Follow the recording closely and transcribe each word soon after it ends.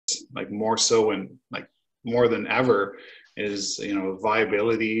like more so and like more than ever is, you know,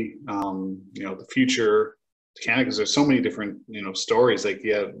 viability, you know, the future Canada, because there's so many different, you know, stories. Like,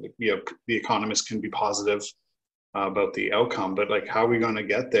 yeah, the economists can be positive about the outcome, but like, how are we going to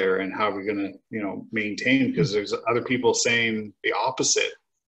get there, and how are we going to, you know, maintain? Because there's other people saying the opposite,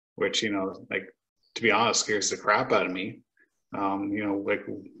 which, you know, like, to be honest, scares the crap out of me. You know, like,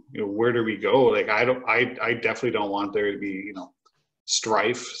 you know, where do we go? Like, I definitely don't want there to be, you know,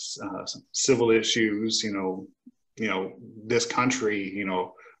 strife, civil issues, you know, this country, you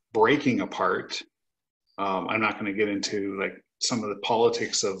know, breaking apart. I'm not going to get into like some of the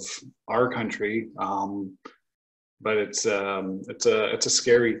politics of our country, but it's a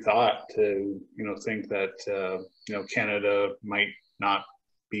scary thought to, you know, think that you know, Canada might not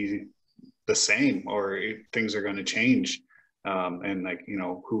be the same, or things are going to change, and like, you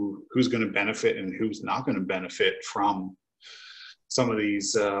know, who's going to benefit and who's not going to benefit from some of the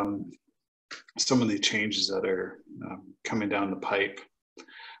changes that are coming down the pipe.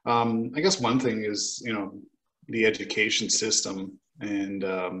 I guess one thing is, you know, the education system, and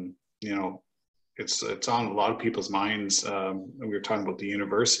you know, it's on a lot of people's minds. We were talking about the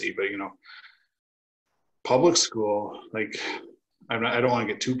university, but, you know, public school, like, I don't want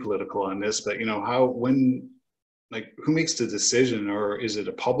to get too political on this, but, you know, like, who makes the decision, or is it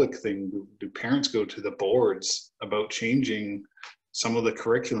a public thing? Do parents go to the boards about changing some of the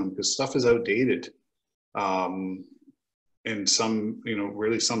curriculum, because stuff is outdated? And some, you know,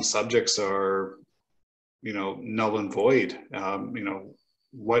 really some subjects are, you know, null and void. You know,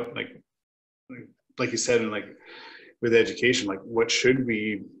 what, like you said, and like with education, like, what should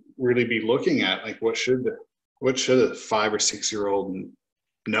we really be looking at? Like, what should a 5 or 6 year old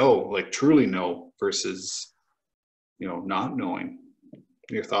know, like truly know, versus, you know, not knowing?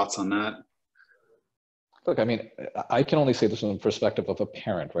 Your thoughts on that? Look, I mean, I can only say this from the perspective of a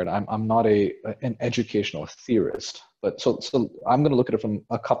parent, right? I'm not an educational theorist, but so I'm going to look at it from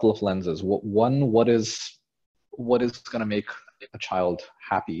a couple of lenses. One, what is going to make a child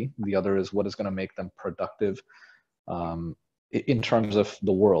happy? The other is what is going to make them productive in terms of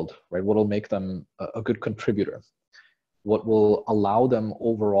the world, right? What will make them a good contributor? What will allow them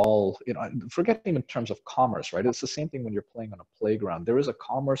overall, you know, forget even in terms of commerce, right? It's the same thing when you're playing on a playground. There is a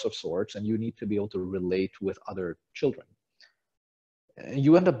commerce of sorts, and you need to be able to relate with other children. And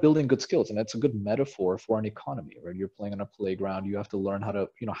you end up building good skills, and that's a good metaphor for an economy, right? You're playing on a playground. You have to learn how to,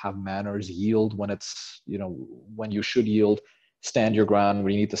 you know, have manners, yield when it's, you know, when you should yield, stand your ground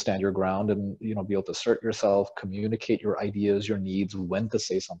when you need to stand your ground, and, you know, be able to assert yourself, communicate your ideas, your needs, when to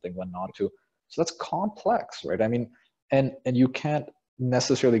say something, when not to. So that's complex, right? I mean, and you can't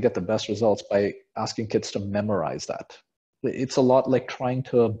necessarily get the best results by asking kids to memorize that. It's a lot like trying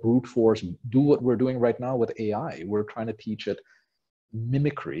to brute force do what we're doing right now with AI. We're trying to teach it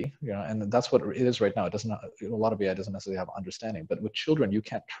mimicry, you know, and that's what it is right now. It doesn't, a lot of AI doesn't necessarily have understanding, but with children, you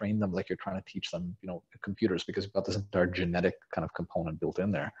can't train them like you're trying to teach them, you know, computers, because you've got this entire genetic kind of component built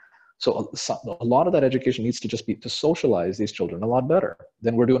in there. So a lot of that education needs to just be to socialize these children a lot better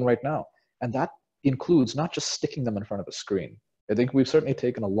than we're doing right now. And that includes not just sticking them in front of a screen. I think we've certainly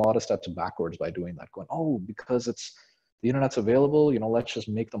taken a lot of steps backwards by doing that, going, oh, because the internet's available, you know, let's just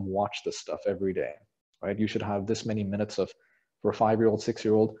make them watch this stuff every day, right? You should have this many minutes of, for a 5-year-old,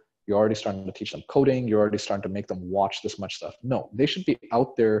 6-year-old, you're already starting to teach them coding, you're already starting to make them watch this much stuff. No, they should be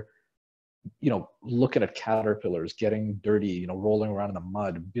out there, you know, looking at caterpillars, getting dirty, you know, rolling around in the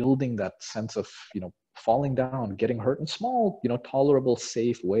mud, building that sense of, you know, falling down, getting hurt in small, you know, tolerable,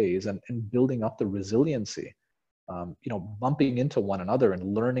 safe ways, and building up the resiliency, you know, bumping into one another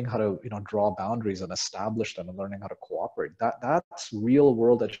and learning how to, you know, draw boundaries and establish them, and learning how to cooperate. That's real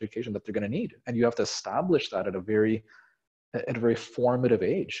world education that they're going to need. And you have to establish that at a very formative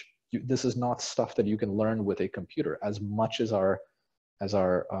age. This is not stuff that you can learn with a computer, as much as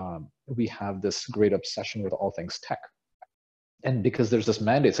we have this great obsession with all things tech. And because there's this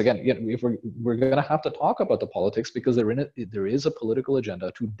mandates, again, if we're going to have to talk about the politics, because there is a political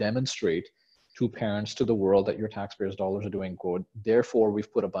agenda to demonstrate to parents, to the world, that your taxpayers' dollars are doing good. Therefore,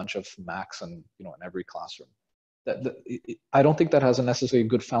 we've put a bunch of Macs in every classroom. I don't think that has a necessarily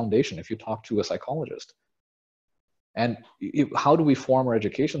good foundation if you talk to a psychologist. And how do we form our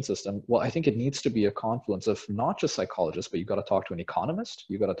education system? Well, I think it needs to be a confluence of not just psychologists, but you've got to talk to an economist,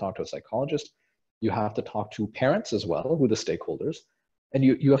 you've got to talk to a psychologist, you have to talk to parents as well, who are the stakeholders, and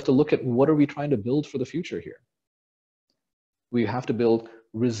you have to look at, what are we trying to build for the future here? We have to build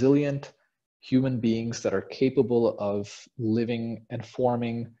resilient human beings that are capable of living and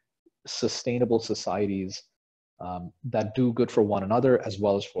forming sustainable societies that do good for one another as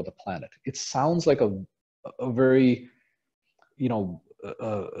well as for the planet. It sounds like a very,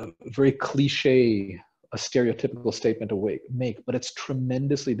 a very cliche, a stereotypical statement to make, but it's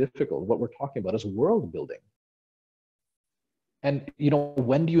tremendously difficult. What we're talking about is world building. And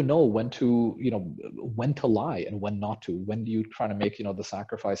when do you know when to when to lie and when not to? When do you try to make the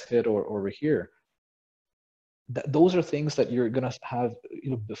sacrifice hit or over here? Those are things that you're going to have,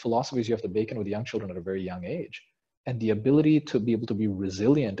 the philosophies you have to bake in with young children at a very young age. And the ability to be able to be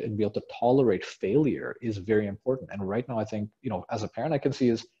resilient and be able to tolerate failure is very important. And right now, I think, as a parent, I can see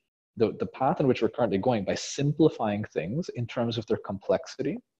is the path in which we're currently going by simplifying things in terms of their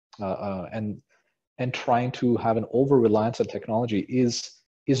complexity and trying to have an over-reliance on technology is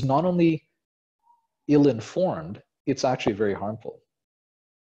not only ill-informed, it's actually very harmful.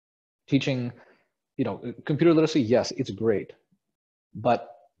 Teaching, computer literacy, yes, it's great, but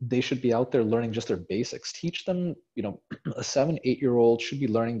they should be out there learning just their basics. Teach them, a 7-8-year-old should be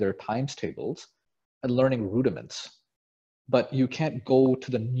learning their times tables and learning rudiments. But you can't go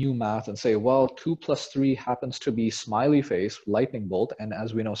to the new math and say, well, 2 + 3 happens to be smiley face, lightning bolt. And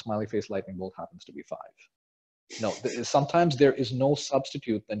as we know, smiley face, lightning bolt happens to be 5. No, sometimes there is no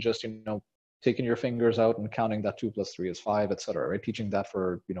substitute than just, taking your fingers out and counting that 2 + 3 is 5, etc. Right? Teaching that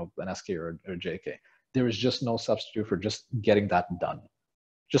for, an SK or a JK. There is just no substitute for just getting that done.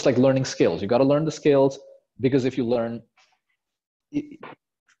 Just like learning skills. You got to learn the skills, because if you learn,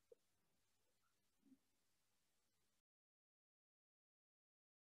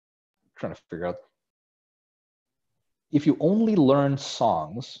 trying to figure out, if you only learn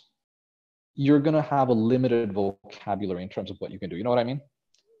songs, you're going to have a limited vocabulary in terms of what you can do. You know what I mean?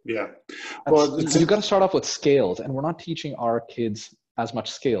 Yeah. Well, you got to start off with scales, and we're not teaching our kids as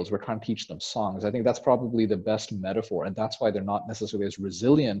much scales. We're trying to teach them songs. I think that's probably the best metaphor, and that's why they're not necessarily as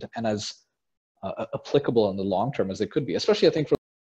resilient and as applicable in the long term as they could be, especially I think for